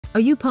Are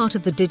you part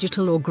of the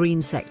digital or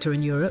green sector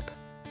in Europe?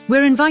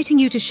 We're inviting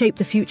you to shape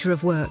the future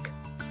of work.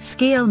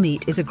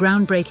 SkilMeet is a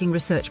groundbreaking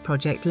research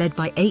project led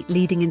by 8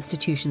 leading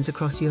institutions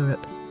across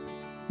Europe.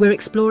 We're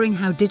exploring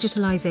how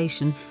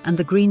digitalisation and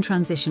the green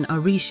transition are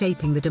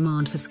reshaping the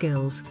demand for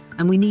skills,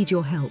 and we need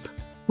your help.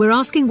 We're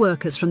asking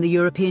workers from the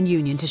European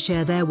Union to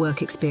share their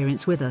work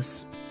experience with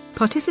us.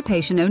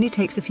 Participation only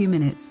takes a few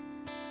minutes.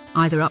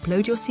 Either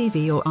upload your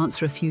CV or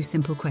answer a few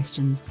simple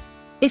questions.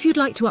 If you'd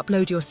like to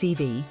upload your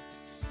CV,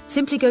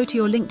 simply go to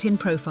your LinkedIn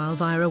profile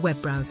via a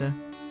web browser,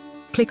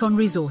 click on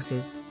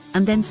Resources,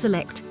 and then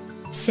select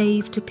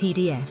Save to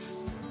PDF.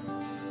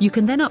 You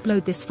can then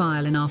upload this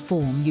file in our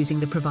form using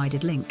the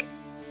provided link.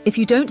 If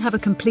you don't have a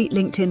complete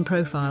LinkedIn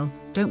profile,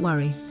 don't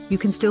worry, you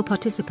can still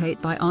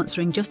participate by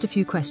answering just a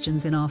few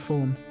questions in our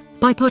form.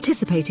 By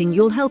participating,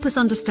 you'll help us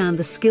understand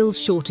the skills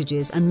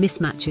shortages and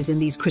mismatches in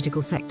these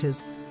critical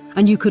sectors,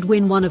 and you could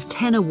win one of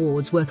 10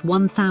 awards worth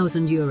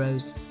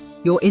 €1,000.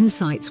 Your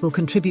insights will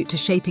contribute to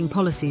shaping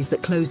policies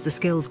that close the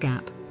skills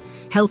gap,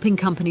 helping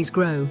companies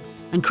grow,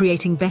 and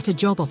creating better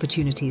job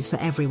opportunities for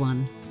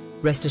everyone.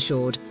 Rest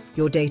assured,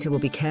 your data will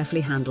be carefully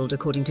handled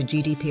according to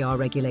GDPR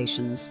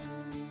regulations.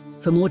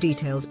 For more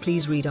details,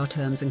 please read our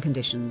terms and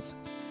conditions.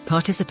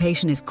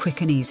 Participation is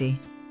quick and easy.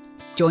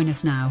 Join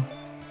us now.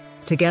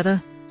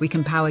 Together, we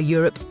can power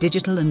Europe's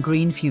digital and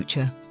green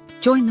future.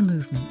 Join the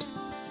movement.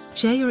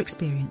 Share your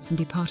experience and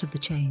be part of the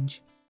change.